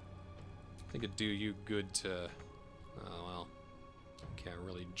 I think it'd do you good to... Oh, well. Can't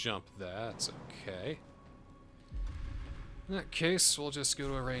really jump that. It's okay. In that case, we'll just go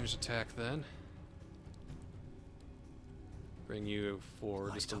to a ranged attack then. Bring you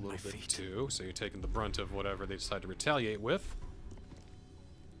forward just a little bit too, so you're taking the brunt of whatever they decide to retaliate with.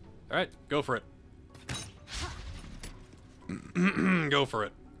 Alright, go for it. Go for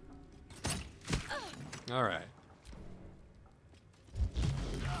it. Alright.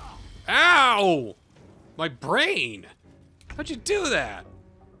 Ow! My brain! How'd you do that?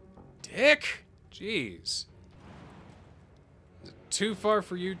 Dick? Jeez. Is it too far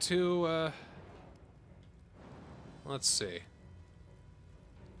for you to, let's see.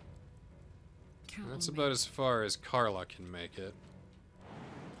 That's about as far as Carla can make it.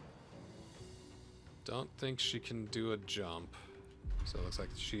 Don't think she can do a jump. So it looks like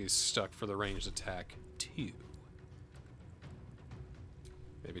she's stuck for the ranged attack, too.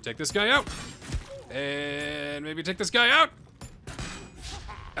 Maybe take this guy out. And maybe take this guy out.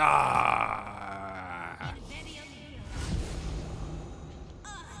 Ah.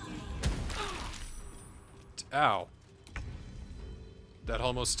 Ow. That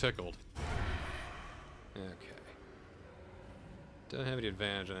almost tickled. Okay. Don't have any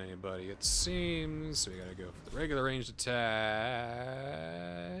advantage on anybody, it seems. So we gotta go for the regular ranged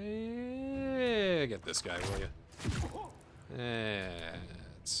attack. Get this guy, will you?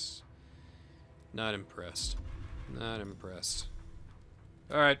 It's not impressed. Not impressed.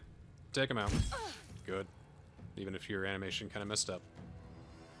 Alright, take him out. Good. Even if your animation kind of messed up.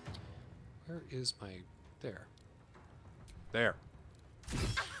 Where is my... There. There.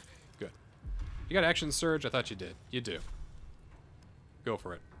 Good. You got action surge? I thought you did. You do. Go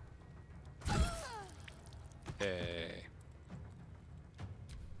for it. Hey.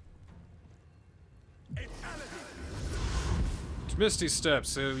 Misty Step,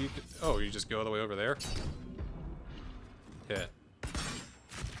 so you could... Oh, you just go all the way over there? Hit.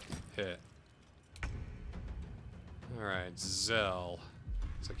 Hit. Alright, Zell.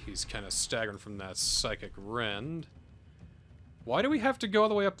 Looks like he's kind of staggering from that psychic rend. Why do we have to go all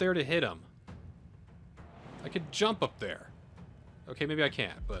the way up there to hit him? I could jump up there. Okay, maybe I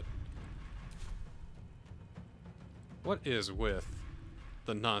can't, but... What is with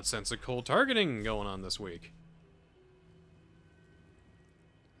the nonsensical targeting going on this week?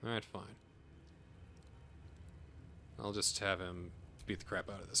 Alright, fine. I'll just have him beat the crap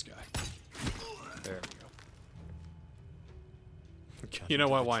out of this guy. There we go. You know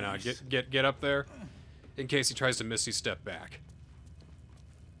what? Why not? Get up there, in case he tries to Misty Step back.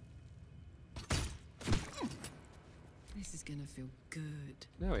 This is gonna feel good.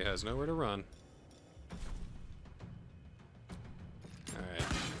 Now he has nowhere to run. Alright.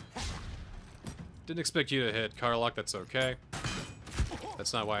 Didn't expect you to hit Carlock, that's okay.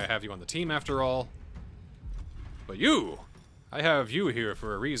 That's not why I have you on the team after all. But you! I have you here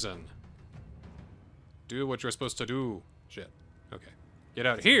for a reason. Do what you're supposed to do. Shit. Okay. Get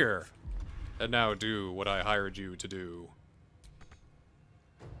out here! And now do what I hired you to do.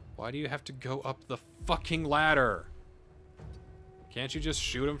 Why do you have to go up the fucking ladder? Can't you just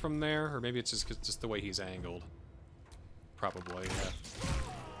shoot him from there? Or maybe it's just the way he's angled. Probably, yeah.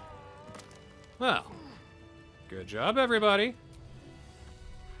 Well. Good job, everybody.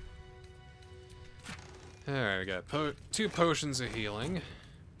 Alright, we got 2 potions of healing.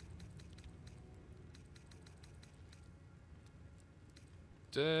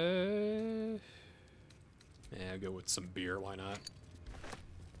 Yeah, I'll go with some beer, why not?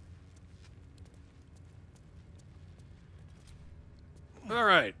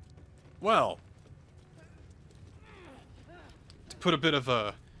 Alright. Well. To put a bit of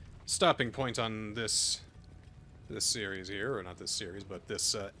a stopping point on this series here, or not this series, but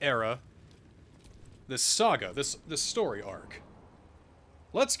this era. This saga, this story arc.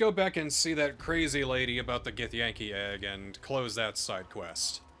 Let's go back and see that crazy lady about the githyanki egg and close that side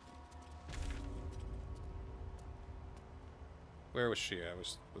quest. Where was she at?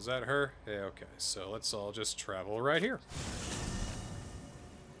 Was that her? Yeah, okay, so let's all just travel right here.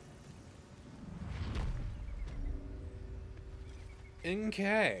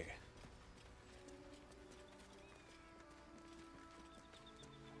 Okay.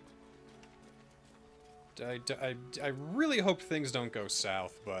 I really hope things don't go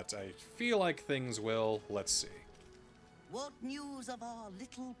south, but I feel like things will. Let's see. What news of our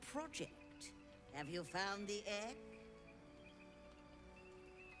little project? Have you found the egg?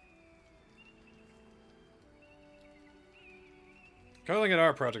 Calling it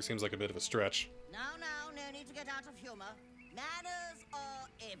our project seems like a bit of a stretch. No need to get out of humor. Manners are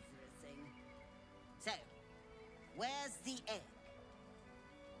everything. So, where's the egg?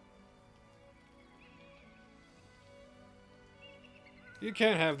 You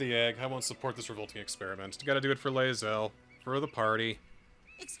can't have the egg. I won't support this revolting experiment. You gotta do it for Lae'zel. For the party.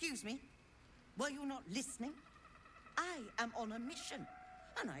 Excuse me? Were you not listening? I am on a mission,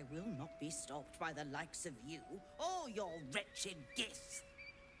 and I will not be stopped by the likes of you or your wretched gifts.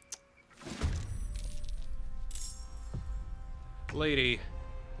 Lady.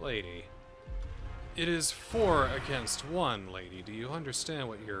 It is 4 against 1, lady. Do you understand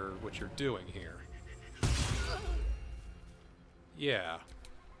what you're doing here? Yeah.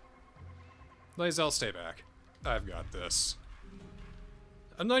 Lae'zel, stay back. I've got this.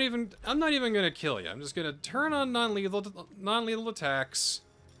 I'm not even gonna kill you. I'm just gonna turn on non-lethal attacks,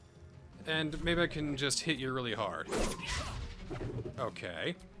 and maybe I can just hit you really hard.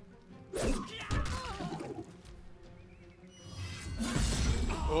 Okay.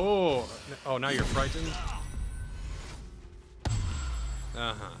 Oh, now you're frightened?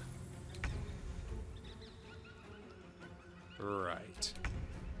 Uh-huh. Right.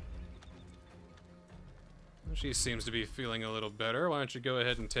 Well, she seems to be feeling a little better. Why don't you go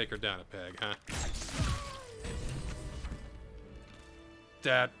ahead and take her down a peg, huh?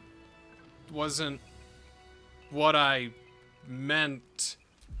 That wasn't what I meant.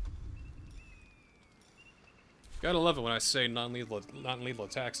 Gotta love it when I say non-lethal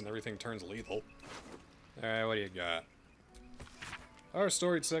attacks and everything turns lethal. Alright, what do you got? Our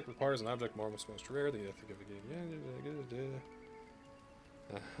storied set requires an object most rare. The ethic of the game.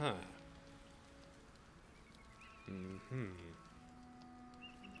 Uh-huh.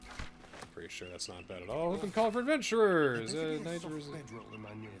 Pretty sure that's not bad at all. Open call for adventurers! Niger's... in my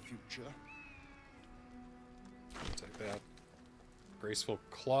near future. I'll take that. Graceful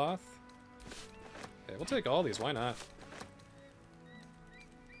cloth. Okay, we'll take all these, why not?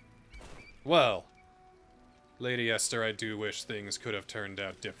 Well, Lady Esther, I do wish things could have turned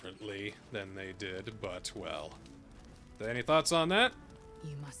out differently than they did, but, well. Any thoughts on that?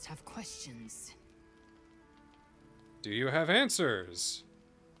 You must have questions. Do you have answers?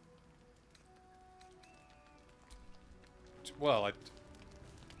 Well,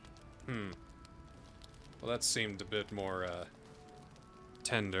 Well, that seemed a bit more,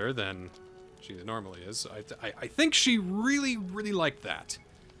 tender than she normally is. I think she really liked that.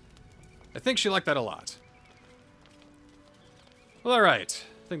 I think she liked that a lot. Well, alright.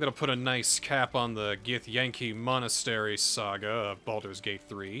 I think that'll put a nice cap on the Githyanki Monastery saga of Baldur's Gate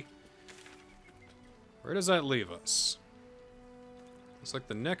 3. Where does that leave us? Looks like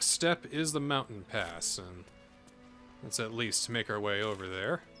the next step is the mountain pass, and let's at least make our way over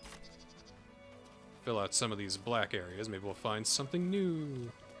there. Fill out some of these black areas. Maybe we'll find something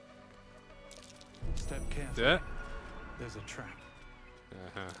new. Step carefully. That? There's a trap.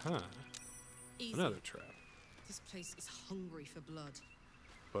 Uh-huh. Easy. Another trap. This place is hungry for blood.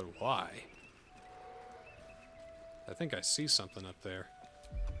 But why? I think I see something up there.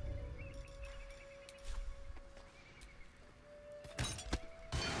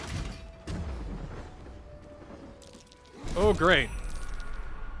 Oh, great.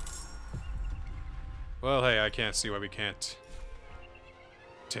 Well, hey, I can't see why we can't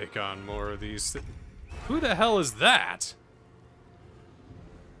take on more of these. Who the hell is that?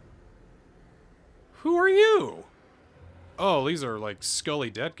 Who are you? Oh, these are like Scully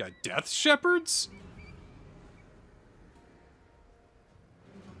Dead Guy. Death Shepherds?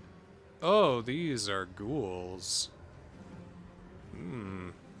 Oh, these are ghouls.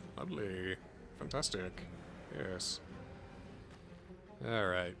 Lovely. Fantastic. Yes.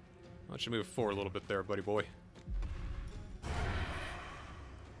 Alright. Why don't you move forward a little bit there, buddy boy.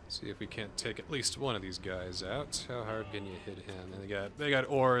 See if we can't take at least one of these guys out. How hard can you hit him? And they got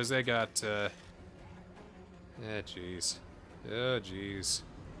ores, they got jeez. Oh jeez.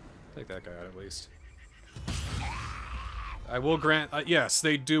 Take that guy out at least. I will grant yes,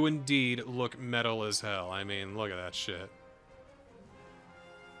 they do indeed look metal as hell. I mean, look at that shit.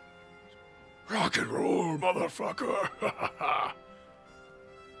 Rock and roll, motherfucker!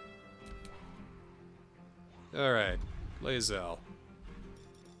 Alright, Lae'zel.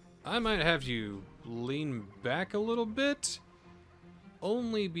 I might have you lean back a little bit,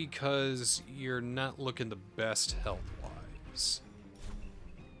 only because you're not looking the best health-wise.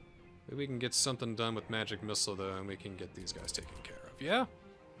 Maybe we can get something done with Magic Missile, though, and we can get these guys taken care of, yeah?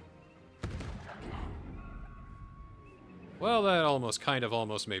 Well, that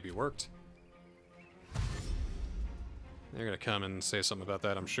almost maybe worked. They're gonna come and say something about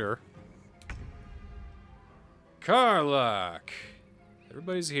that, I'm sure. Karlach!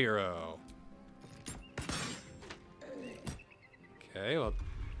 Everybody's hero. Okay, well,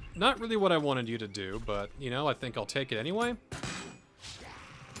 not really what I wanted you to do, but, you know, I think I'll take it anyway.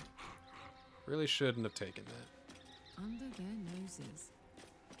 Really shouldn't have taken that. Under their noses.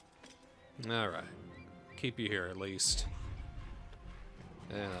 Alright. Keep you here, at least.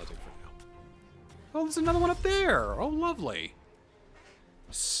 And I'll do it for now. Oh, there's another one up there! Oh, lovely.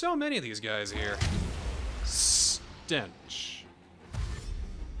 So many of these guys here. Stench.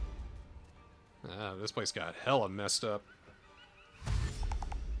 Ah, this place got hella messed up.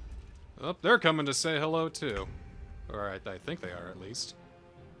 Oh, they're coming to say hello too. Alright, I think they are at least.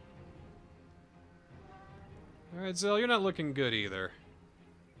 Alright, Zell, you're not looking good either.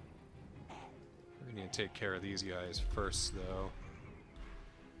 We need to take care of these guys first, though.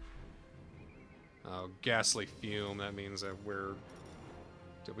 Oh, ghastly fume. That means that we're...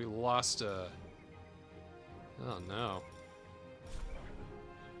 Did we lost a... Oh, no.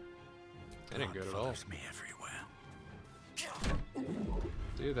 That ain't good at all. Me everywhere.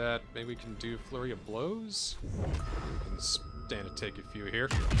 Do that. Maybe we can do Flurry of Blows? We can stand to take a few here.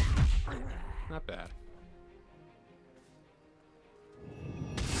 Not bad.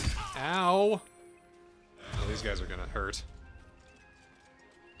 Ow! Oh, these guys are gonna hurt.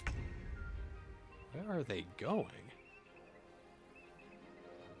 Where are they going?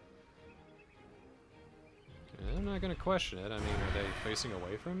 I'm not gonna question it. I mean, are they facing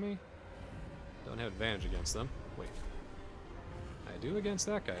away from me? Don't have advantage against them. Wait. I do against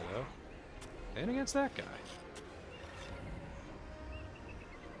that guy, though. And against that guy.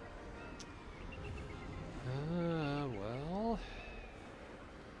 Well...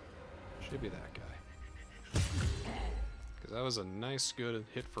 Should be that guy. Because that was a nice, good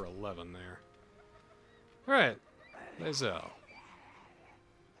hit for 11 there. Alright, Lae'zel.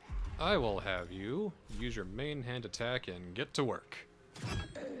 I will have you use your main hand attack and get to work.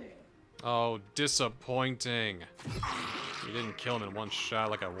 Oh, disappointing. You didn't kill him in one shot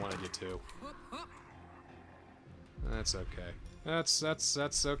like I wanted you to. That's okay.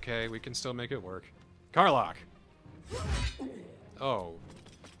 That's okay. We can still make it work. Karlach! Oh,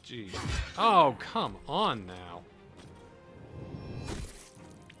 gee. Oh, come on now.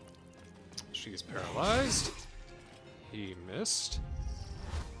 She's paralyzed. He missed.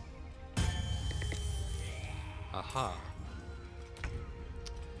 Aha.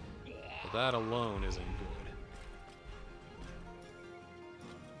 Well, that alone isn't good.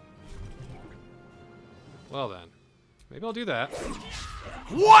 Well then. Maybe I'll do that.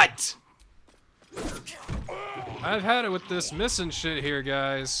 What?! I've had it with this missing shit here,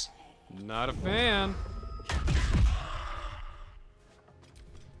 guys. Not a fan.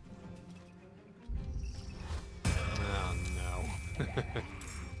 Oh, no.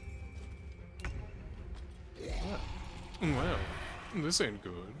 Well, this ain't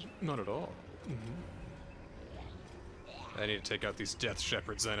good. Not at all. I need to take out these Death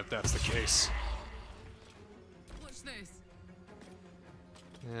Shepherds then, if that's the case. Watch this.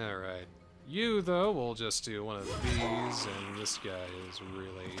 Alright. You, though, will just do one of these, and this guy is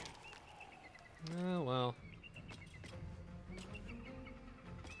really... Oh, well.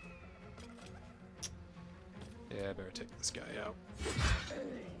 Yeah, I better take this guy out.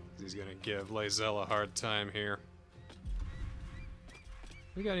 He's gonna give Lae'zel a hard time here.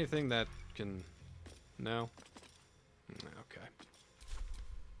 We got anything that can... No?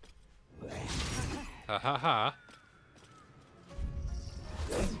 Okay. Ha ha ha.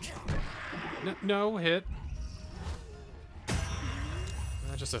 No hit.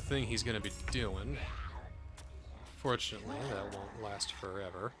 Not just a thing he's gonna be doing. Fortunately, that won't last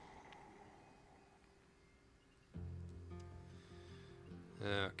forever.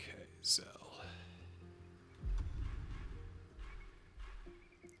 Okay, Zell.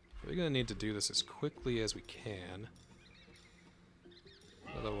 We're gonna need to do this as quickly as we can.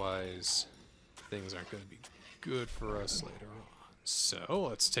 Otherwise, things aren't gonna be good for us later on. So,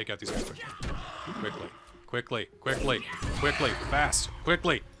 let's take out these guys quickly, fast,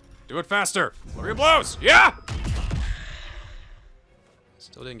 quickly. Do it faster. Flurry of blows, yeah!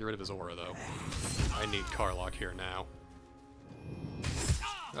 Still didn't get rid of his aura, though. I need Karlach here now.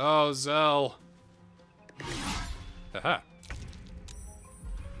 Oh, Zell. Haha.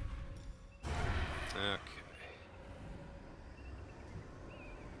 Okay.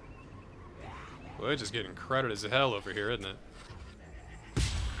 We're just getting crowded as hell over here, isn't it?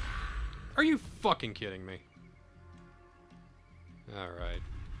 Are you fucking kidding me? Alright.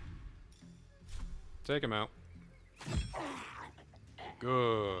 Take him out.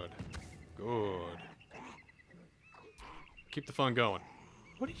 Good. Good. Keep the fun going.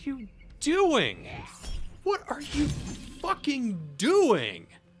 What are you doing? What are you fucking doing?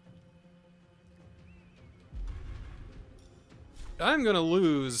 I'm gonna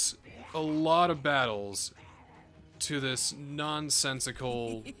lose a lot of battles to this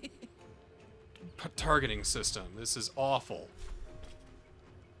nonsensical targeting system. This is awful.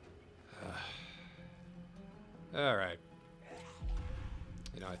 Alright.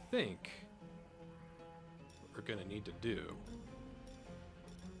 You know, I think what we're gonna need to do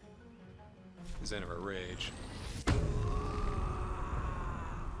is enter a rage.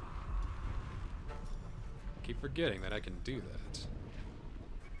 Keep forgetting that I can do that.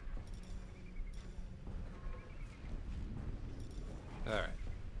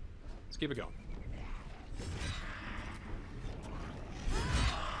 keep it going.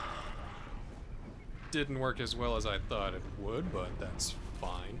 Didn't work as well as I thought it would, but that's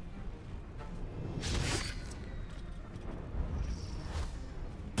fine.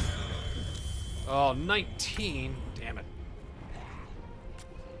 Oh, 19. Damn it.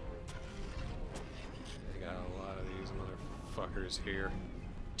 They got a lot of these motherfuckers here.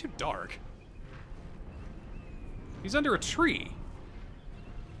 Too dark. He's under a tree.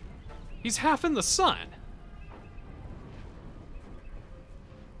 He's half in the sun.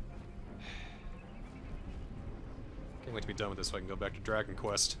 Can't wait to be done with this so I can go back to Dragon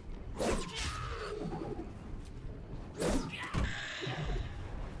Quest.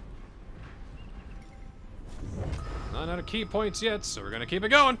 Not out of key points yet, so we're gonna keep it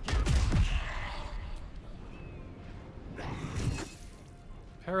going.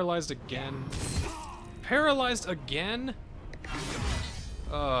 Paralyzed again. Paralyzed again?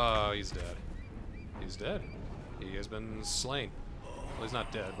 Oh, he's dead. He's dead. He has been slain. Well, he's not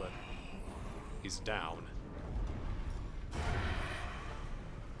dead, but he's down.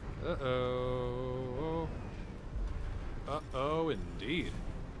 Uh-oh. Uh-oh, indeed.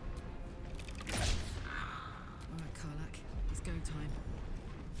 Alright, Karlak. It's go time.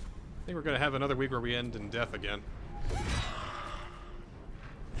 I think we're gonna have another week where we end in death again.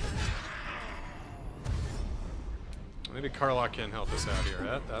 Maybe Karlak can help us out here.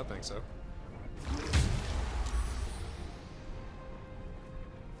 I don't think so.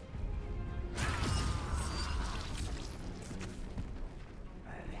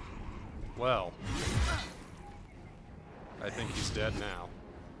 Well, I think he's dead now.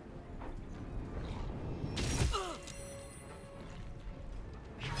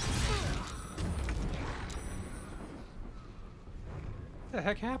 What the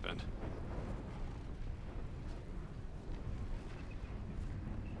heck happened?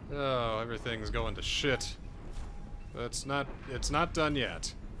 Oh, everything's going to shit. But it's not done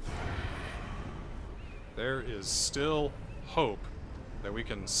yet. There is still hope that we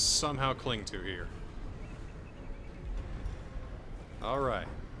can somehow cling to here. Alright.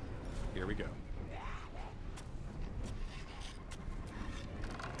 Here we go.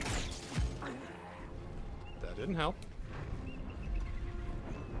 That didn't help.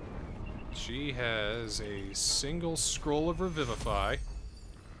 She has a single scroll of Revivify.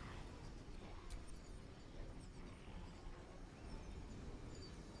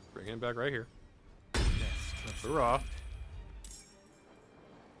 Bring him back right here. Hurrah.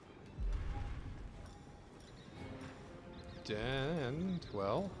 And,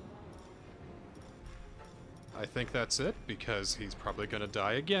 well, I think that's it, because he's probably gonna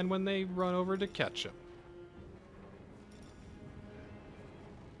die again when they run over to catch him.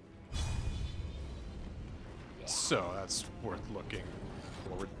 So, that's worth looking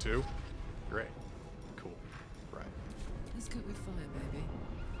forward to. Great. Cool. Right. Let's cook with fire, baby.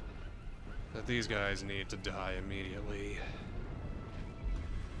 But these guys need to die immediately.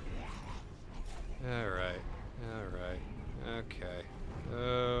 Alright. Alright. Okay.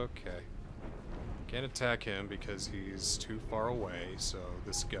 Okay. Can't attack him because he's too far away, so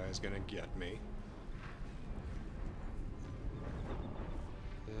this guy's gonna get me.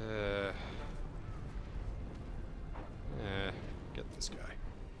 Get this guy.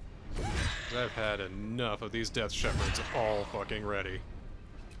 'Cause I've had enough of these Death Shepherds all fucking ready.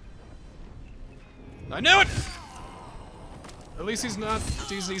 I knew it! At least he's not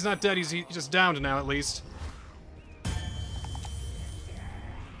dead, he's just downed now at least.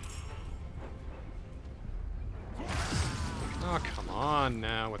 Oh, come on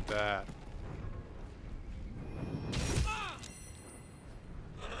now with that.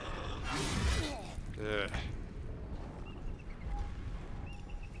 Ugh.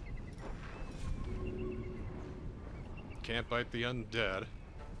 Can't bite the undead.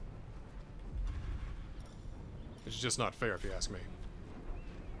 Which is just not fair if you ask me.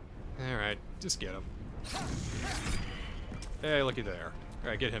 Alright, just get him. Hey, looky there.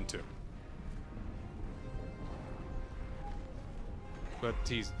 Alright, get him too. But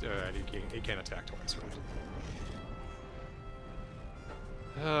he's... alright, he can't attack twice, right?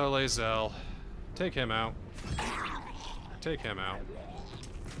 Oh, Lae'zel. Take him out. Take him out.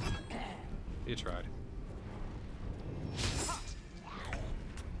 You tried.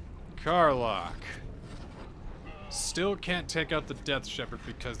 Karlak. Still can't take out the Death Shepherd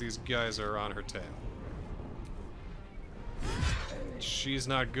because these guys are on her tail. She's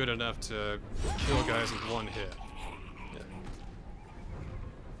not good enough to kill guys with one hit.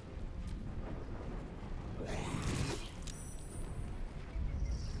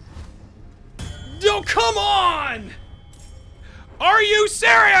 Oh, come on! Are you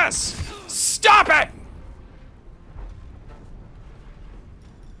serious? Stop it!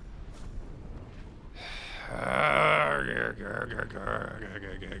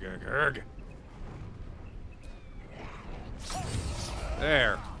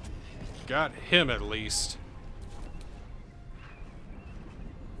 There. Got him at least.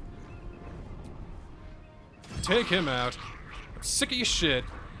 Take him out. I'm sick of your shit.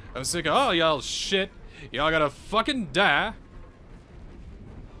 I'm sick of all y'all shit. Y'all gotta fucking die.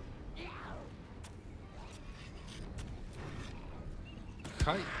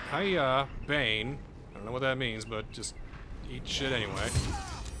 Hiya, Bane. I don't know what that means, but just eat shit anyway.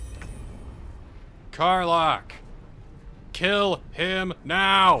 Karlach! Kill him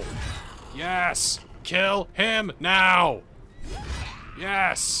now! Yes! Kill him now!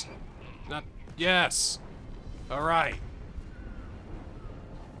 Yes! Not... yes! Alright.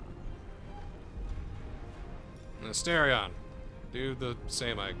 Asterion. Do the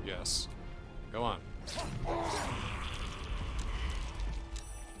same, I guess. Go on.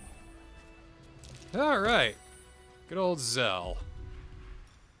 Alright. Good old Zell.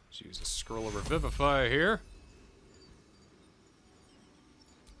 Let's use a scroll of Revivify here.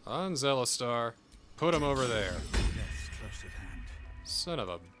 On Zelistar. Put him over there. Death's close at hand. Son of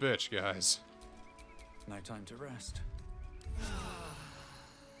a bitch, guys. No time to rest.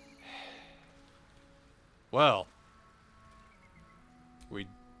 Well. We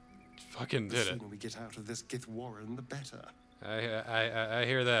fucking The did it. sooner we get out of this Gith Warren, the better. I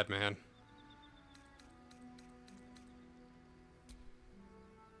hear that, man.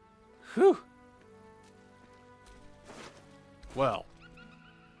 Whew. Well.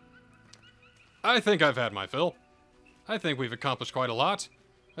 I think I've had my fill. I think we've accomplished quite a lot.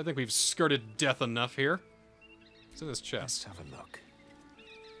 I think we've skirted death enough here. What's in this chest? Let's have a look.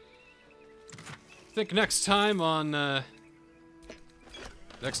 I think next time on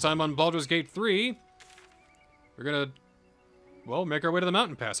Baldur's Gate 3, we're gonna, well, make our way to the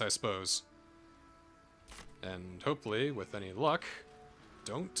mountain pass, I suppose. And hopefully, with any luck,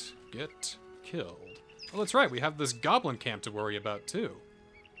 don't get killed. Oh, that's right, we have this goblin camp to worry about, too.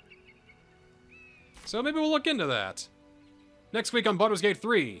 So maybe we'll look into that. Next week on Baldur's Gate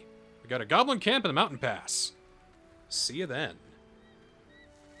 3, we got a goblin camp and a mountain pass. See you then.